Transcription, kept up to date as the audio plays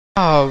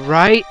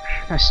Alright,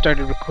 I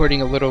started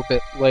recording a little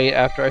bit late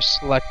after I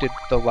selected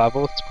the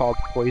level. It's called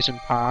Poison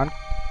Pond.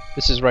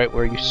 This is right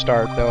where you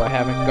start, though. I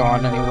haven't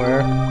gone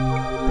anywhere.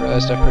 I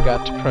realized I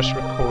forgot to press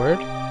record.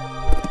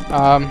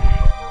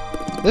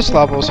 This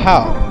level's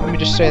hell. Let me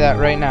just say that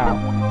right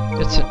now.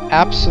 It's an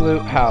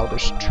absolute hell.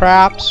 There's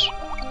traps.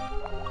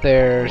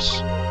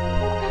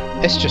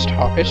 It's just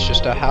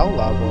a hell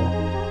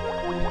level.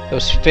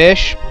 Those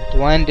fish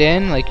blend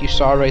in like you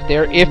saw right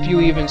there. If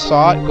you even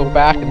saw it, go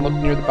back and look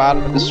near the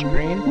bottom of the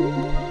screen.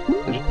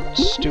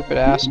 There's stupid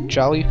ass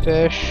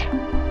jellyfish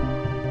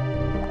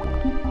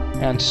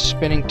and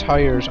spinning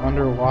tires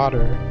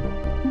underwater.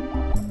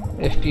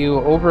 If you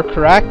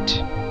overcorrect,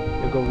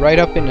 you'll go right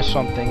up into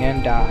something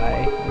and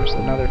die. There's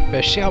another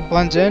fish. See how it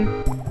blends in?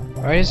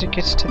 Right as it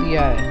gets to the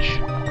edge.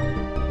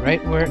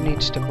 Right where it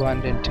needs to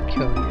blend in to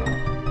kill you.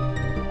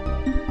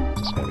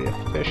 There's gonna be a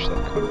fish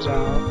that comes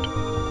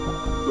out.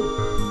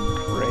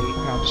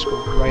 I'll just go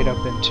right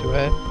up into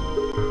it.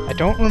 I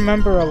don't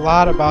remember a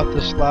lot about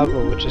this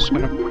level, which is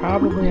going to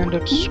probably end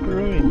up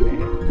screwing me.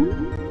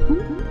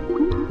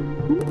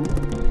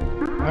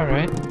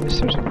 Alright, at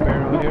least there's a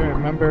barrel here.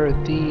 Remember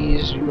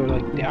these, you go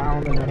like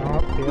down and then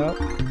up, yep.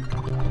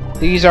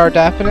 These are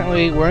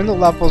definitely, we're in the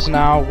levels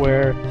now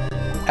where,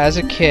 as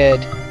a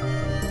kid,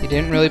 you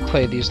didn't really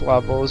play these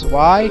levels.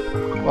 Why?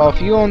 Well, if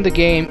you owned the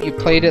game, you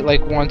played it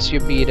like once you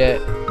beat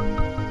it.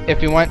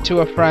 If you went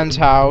to a friend's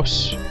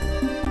house,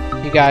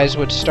 you guys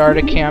would start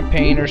a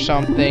campaign or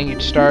something,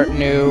 you'd start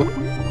new.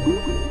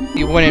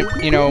 You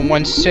wouldn't, you know, in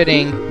one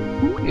sitting,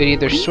 you'd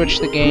either switch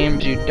the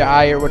games, you'd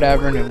die or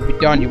whatever, and it would be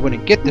done. You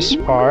wouldn't get this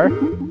far.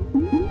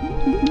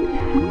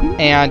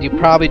 And you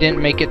probably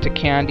didn't make it to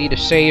Candy to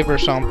save or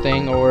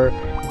something, or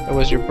it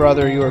was your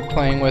brother you were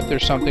playing with or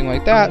something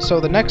like that.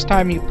 So the next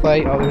time you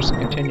play, oh, there's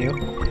continue.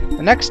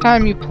 The next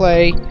time you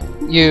play,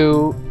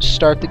 you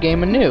start the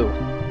game anew.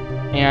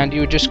 And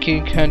you just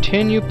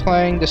continue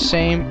playing the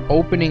same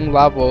opening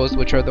levels,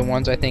 which are the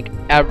ones I think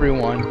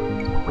everyone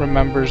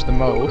remembers the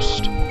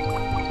most.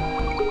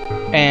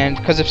 And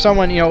because if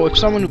someone, you know, if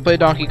someone who played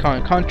Donkey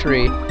Kong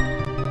Country,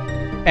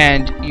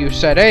 and you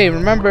said, hey,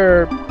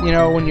 remember, you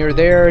know, when you're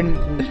there in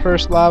the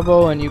first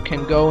level, and you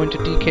can go into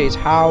DK's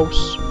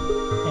house,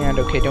 and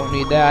okay, don't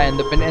need that, and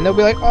they'll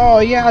be like, oh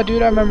yeah,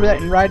 dude, I remember that,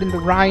 and ride in the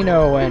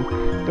Rhino and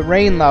the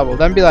rain level.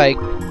 Then be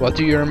like, well,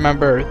 do you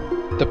remember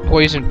the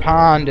Poison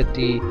Pond at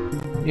the,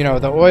 you know,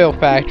 the oil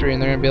factory?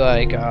 And they're gonna be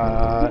like,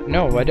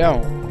 no, I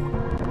don't.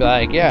 I'd be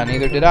like, yeah,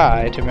 neither did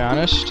I, to be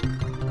honest.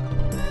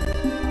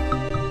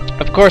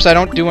 Of course, I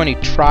don't do any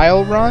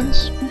trial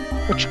runs,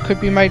 which could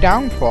be my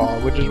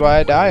downfall, which is why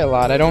I die a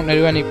lot. I don't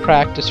do any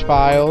practice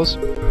files.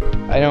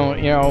 I don't,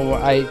 you know,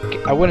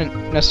 I wouldn't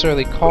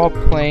necessarily call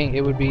playing,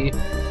 it would be,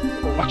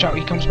 oh, watch out,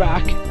 he comes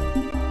back.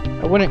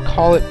 I wouldn't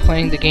call it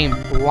playing the game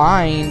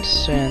blind,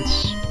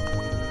 since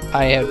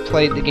I had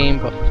played the game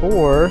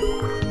before.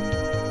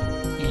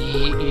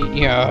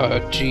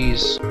 Yeah,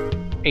 geez,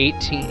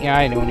 18, yeah,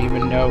 I don't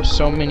even know,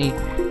 so many,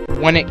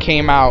 when it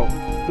came out,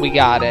 we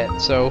got it,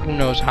 so who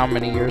knows how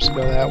many years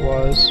ago that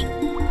was.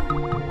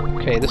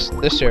 Okay,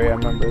 this area I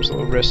remember is a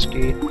little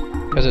risky,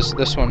 because it's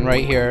this one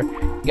right here.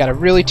 You gotta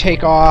really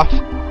take off,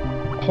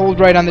 hold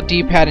right on the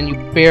D-pad, and you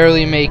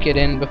barely make it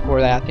in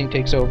before that thing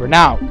takes over.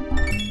 Now,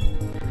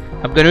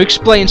 I'm gonna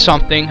explain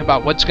something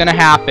about what's gonna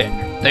happen.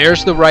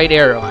 There's the right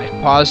arrow, I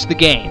paused the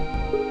game.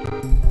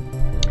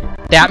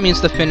 That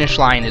means the finish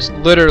line is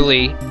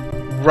literally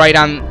right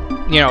on,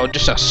 you know,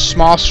 just a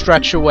small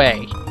stretch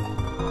away.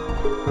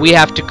 We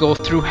have to go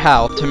through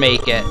hell to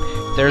make it.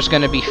 There's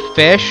going to be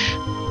fish.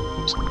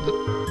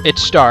 It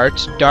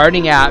starts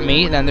darting at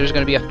me. Then there's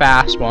going to be a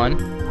fast one.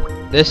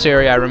 This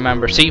area I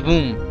remember. See,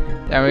 boom.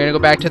 Then we're going to go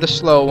back to the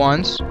slow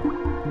ones.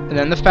 And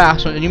then the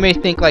fast one. And you may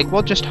think like,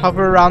 well, just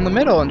hover around the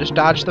middle and just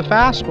dodge the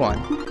fast one.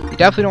 You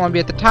definitely don't want to be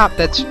at the top.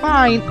 That's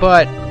fine,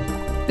 but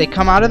they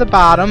come out of the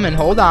bottom, and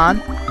hold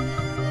on.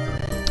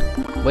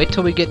 Wait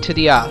till we get to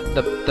the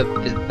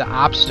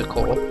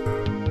obstacle.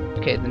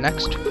 Okay, the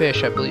next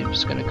fish I believe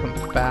is going to come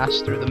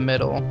fast through the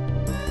middle.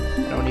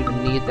 I don't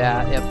even need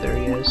that. Yep, there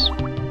he is.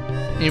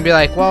 And you'd be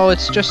like, well,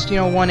 it's just, you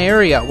know, one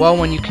area. Well,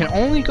 when you can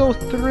only go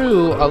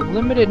through a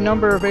limited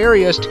number of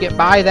areas to get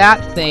by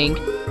that thing,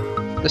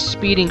 the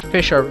speeding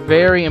fish are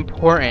very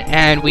important.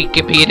 And we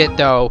can beat it,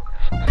 though.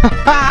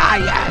 Haha,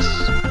 yes!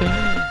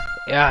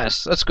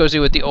 Yes, let's go see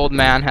what the old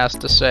man has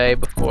to say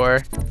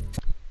before.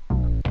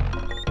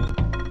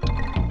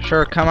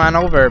 Sure, come on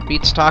over.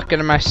 Beats talking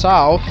to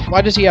myself.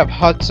 Why does he have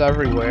huts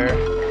everywhere?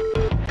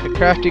 The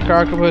crafty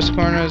crocodile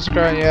corner is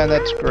great. Yeah,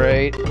 that's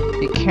great.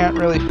 He can't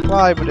really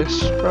fly, but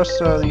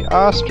Espresso the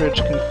ostrich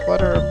can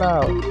flutter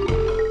about.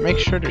 Make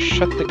sure to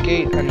shut the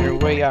gate on your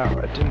way out.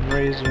 I didn't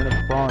raise you in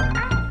a barn.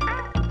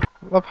 I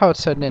love how it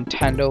said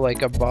Nintendo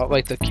like above,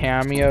 like the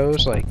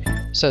cameos, like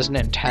it says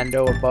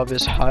Nintendo above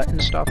his hut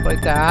and stuff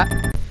like that.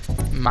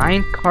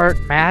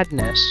 Minecart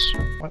madness.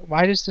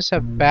 Why does this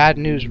have bad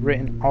news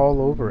written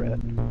all over it?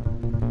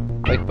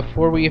 Like,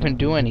 before we even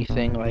do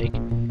anything, like,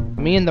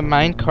 me and the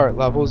minecart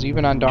levels,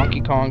 even on Donkey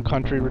Kong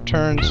Country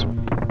Returns,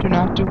 do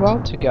not do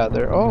well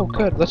together. Oh,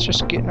 good. Let's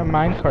just get in a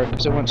minecart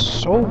because it went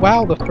so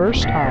well the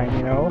first time,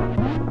 you know?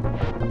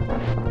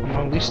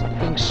 At least the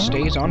thing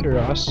stays under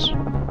us.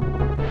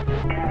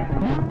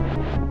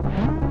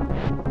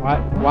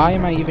 Why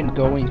am I even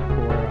going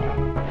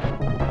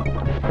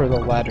for the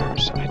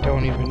letters? I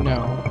don't even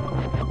know.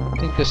 I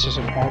think this is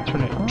an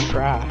alternate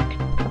track.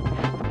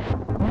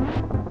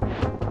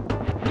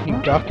 Can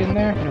you duck in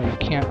there? No, you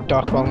can't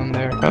duck while in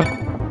there.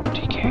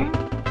 DK.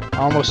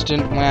 Almost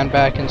didn't land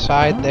back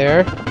inside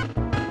there.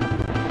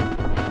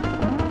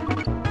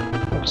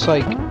 Looks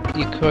like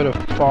you could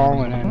have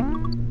fallen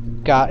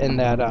and got in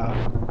that,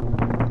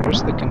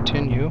 there's the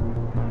continue.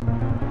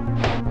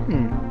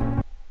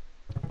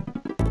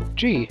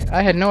 Gee,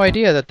 I had no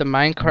idea that the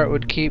minecart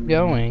would keep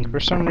going. For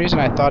some reason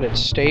I thought it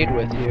stayed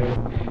with you.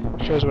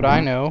 Shows what I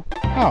know.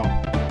 Oh.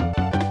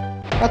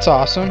 That's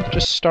awesome.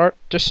 Just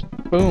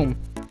boom.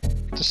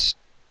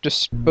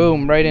 Just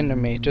boom, right into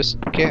me. Just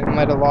can't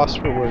let a loss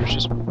for words.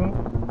 Just boom.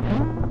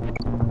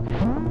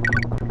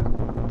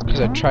 Because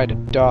I tried to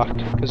duck.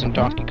 Because in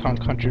Donkey Kong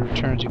Country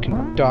Returns you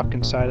can duck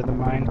inside of the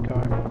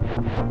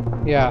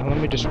minecart. Yeah, let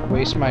me just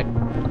waste my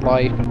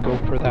life and go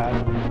for that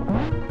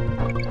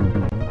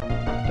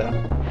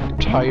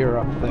tire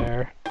up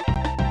there.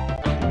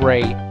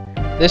 Great.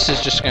 This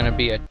is just gonna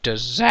be a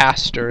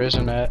disaster,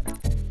 isn't it?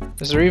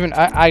 Is there even...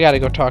 I gotta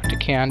go talk to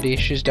Candy.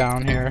 She's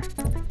down here.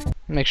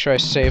 Make sure I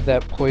save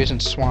that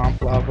poison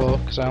swamp level,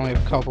 because I only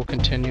have a couple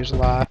continues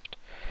left.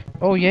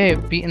 Oh yay,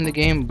 I've beaten the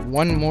game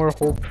 1 more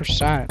whole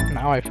 %.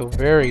 Now I feel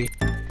very,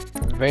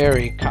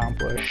 very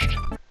accomplished.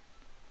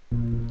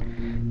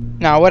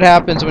 Now what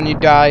happens when you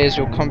die is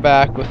you'll come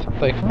back with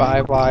like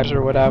 5 lives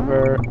or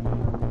whatever,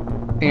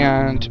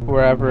 and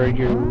wherever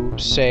you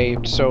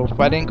saved. So if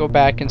I didn't go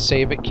back and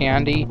save at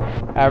Candy,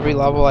 every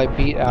level I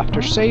beat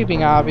after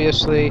saving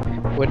obviously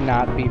would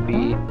not be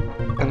beat.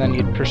 And then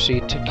you'd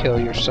proceed to kill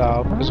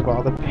yourself because of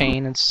all the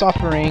pain and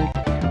suffering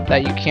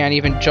that you can't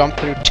even jump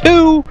through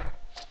 2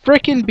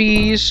 frickin'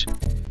 bees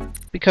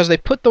because they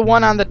put the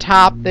one on the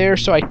top there,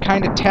 so I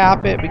kind of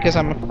tap it because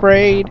I'm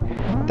afraid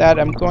that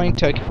I'm going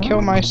to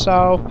kill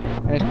myself,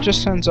 and it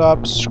just ends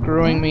up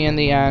screwing me in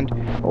the end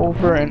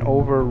over and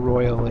over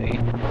royally.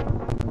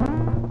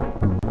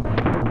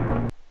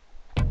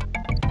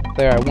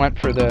 There, I went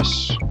for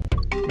this.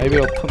 Maybe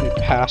it'll put me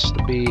past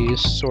the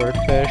bees.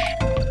 Swordfish.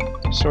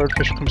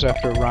 Swordfish comes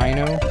after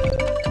Rhino.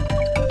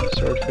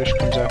 Swordfish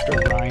comes after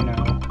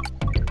Rhino.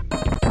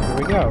 Here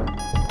we go.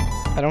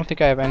 I don't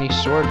think I have any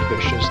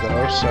swordfishes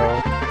though,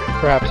 so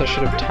perhaps I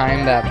should have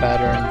timed that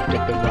better and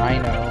did the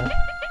Rhino.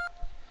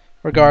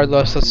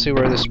 Regardless, let's see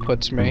where this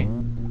puts me.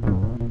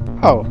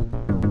 Oh,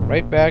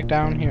 right back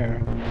down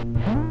here.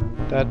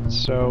 That's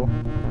so...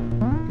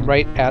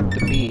 right at the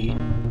bee.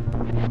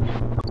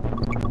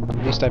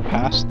 At least I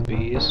passed the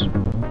bees.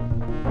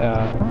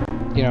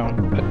 You know,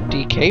 a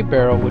DK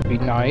barrel would be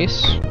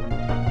nice.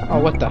 Oh,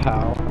 what the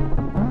hell?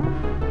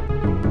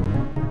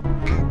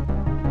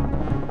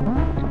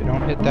 If you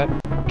don't hit that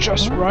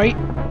just right.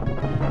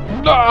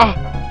 Ah!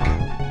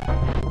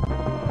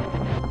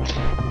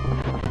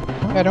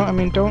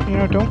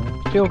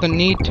 Don't feel the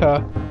need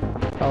to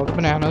follow the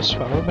bananas,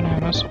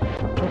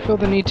 Don't feel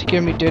the need to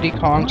give me Diddy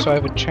Kong so I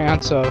have a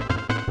chance of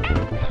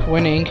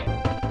winning.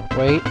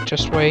 Wait,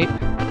 just wait.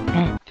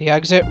 The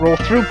exit, roll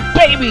through,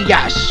 baby,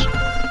 yes!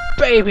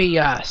 Baby,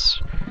 yes!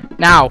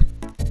 Now,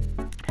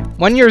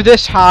 when you're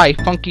this high,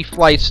 Funky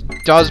Flights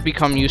does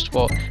become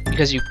useful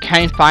because you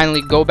can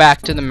finally go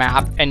back to the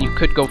map and you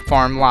could go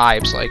farm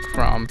lives like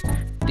from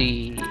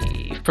the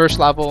first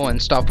level and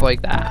stuff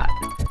like that.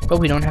 But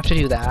we don't have to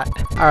do that.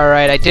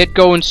 Alright, I did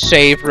go and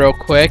save real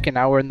quick, and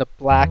now we're in the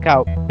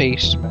blackout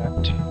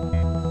basement.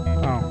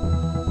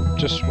 Oh,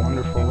 just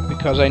wonderful,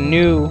 because I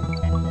knew,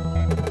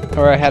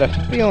 or I had a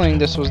feeling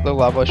this was the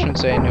level, I shouldn't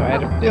say I knew, I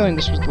had a feeling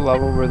this was the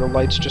level where the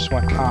lights just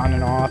went on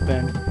and off,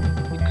 and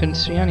you couldn't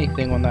see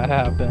anything when that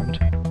happened.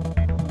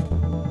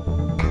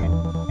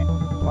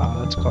 Wow,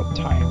 that's called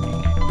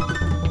timing.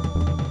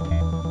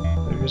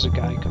 There's a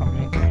guy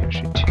coming,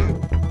 actually 2.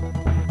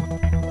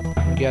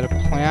 You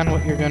gotta plan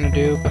what you're gonna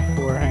do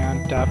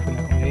beforehand,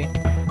 definitely.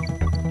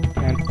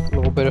 And a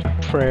little bit of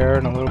prayer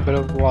and a little bit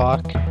of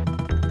luck.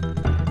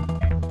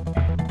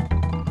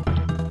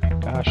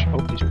 Gosh, I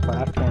hope these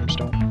platforms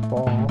don't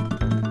fall.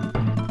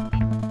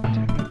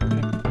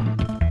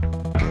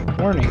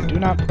 Warning, do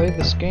not play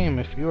this game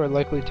if you are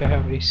likely to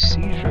have a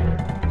seizure.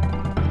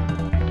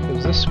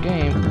 Because this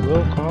game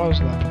will cause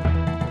them.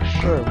 For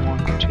sure.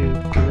 1, 2,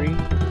 3.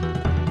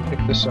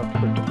 Pick this up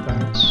for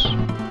defense.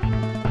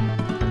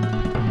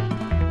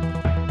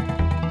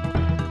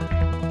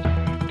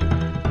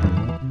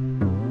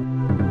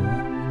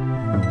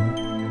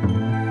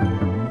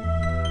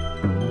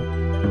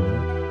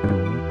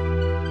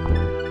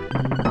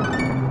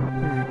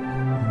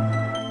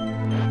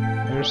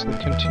 There's the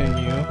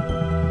continue.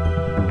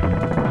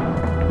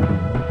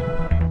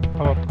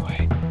 Oh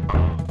boy.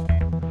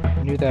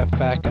 I knew that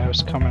fat guy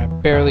was coming. I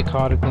barely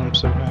caught a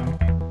glimpse of him.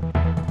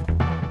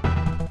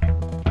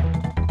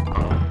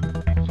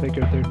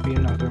 Figured there'd be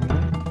another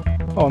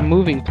one. Oh, a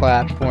moving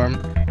platform.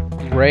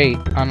 great.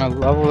 On a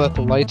level that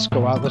the lights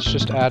go out, let's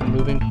just add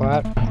moving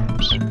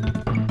platforms.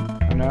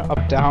 And an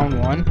up down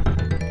one.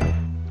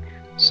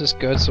 This is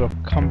good, so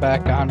it'll come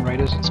back on right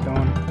as it's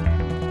going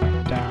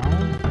down.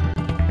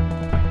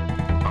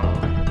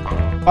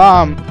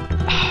 I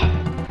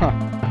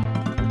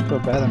feel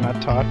bad I'm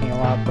not talking a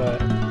lot,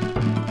 but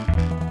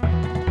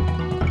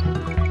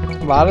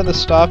a lot of the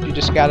stuff you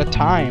just gotta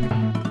time.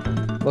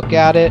 Look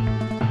at it,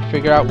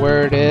 figure out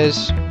where it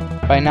is.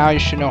 By now you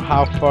should know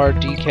how far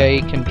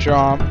DK can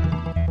jump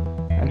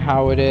and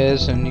how it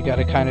is, and you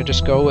gotta kind of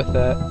just go with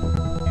it.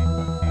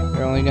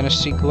 You're only gonna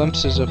see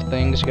glimpses of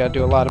things. You gotta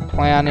do a lot of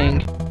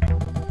planning.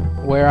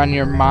 Where on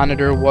your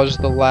monitor was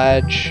the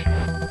ledge?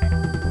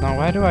 Now,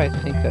 why do I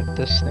think that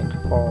this thing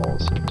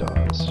falls? It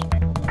does.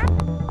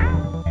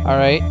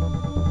 Alright.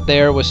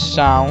 There was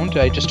sound.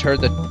 I just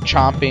heard the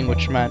chomping,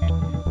 which meant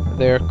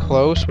they're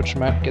close, which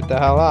meant get the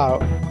hell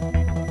out.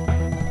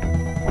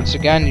 Once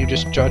again, you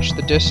just judge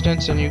the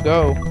distance and you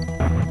go.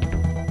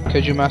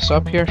 Could you mess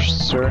up here?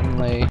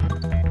 Certainly.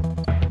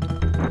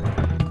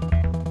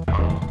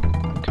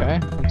 Okay.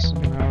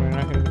 Now we're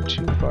not going to go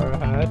too far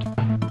ahead.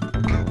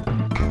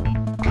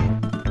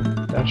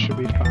 That should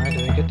be fine.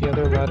 Did I get the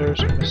other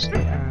letters or miss the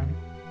N?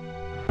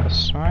 A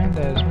sign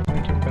that is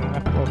pointing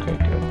back. Okay,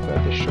 good.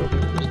 Glad they showed me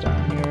it was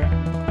down here.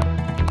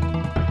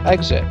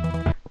 Exit.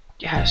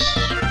 Yes.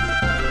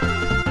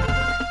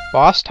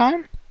 Boss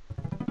time?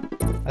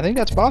 I think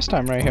that's boss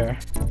time right here.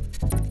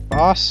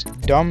 Boss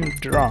Dumb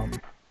Drum.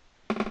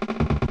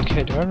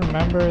 Okay, do I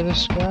remember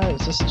this guy?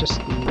 Is this just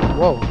the...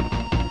 Whoa.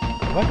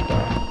 What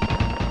the...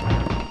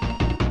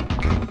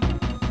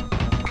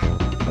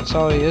 That's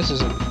all he is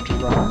a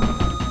drum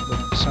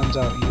that sends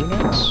out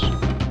units.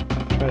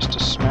 Tries to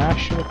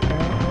smash you,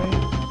 apparently.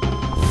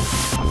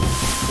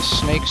 The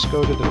snakes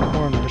go to the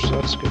corner, so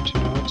that's good to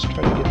know. Let's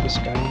try to get this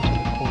guy into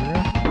the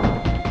corner.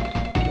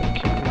 Try to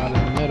kick him out in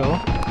the middle.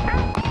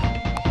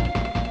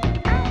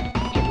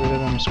 Get rid of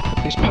them as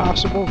quickly as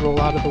possible. Roll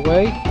out of the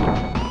way.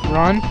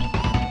 Run.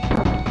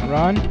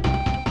 Run.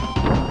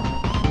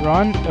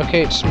 Run.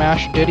 Okay, it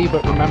smashed Diddy,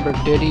 but remember,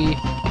 Diddy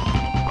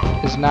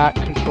is not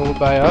controlled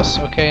by us.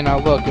 Okay, now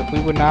look, if we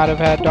would not have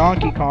had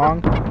Donkey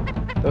Kong,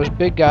 those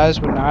big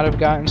guys would not have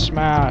gotten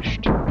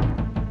smashed.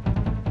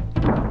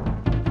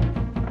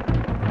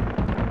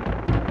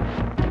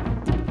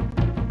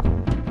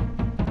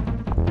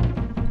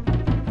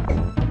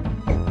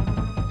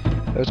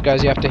 Those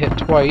guys you have to hit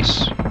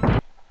twice.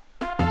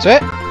 That's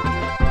it?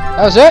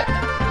 That was it?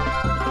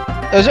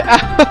 That was it?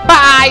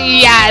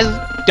 Yes!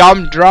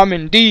 Dumb drum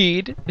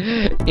indeed.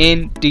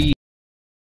 Indeed.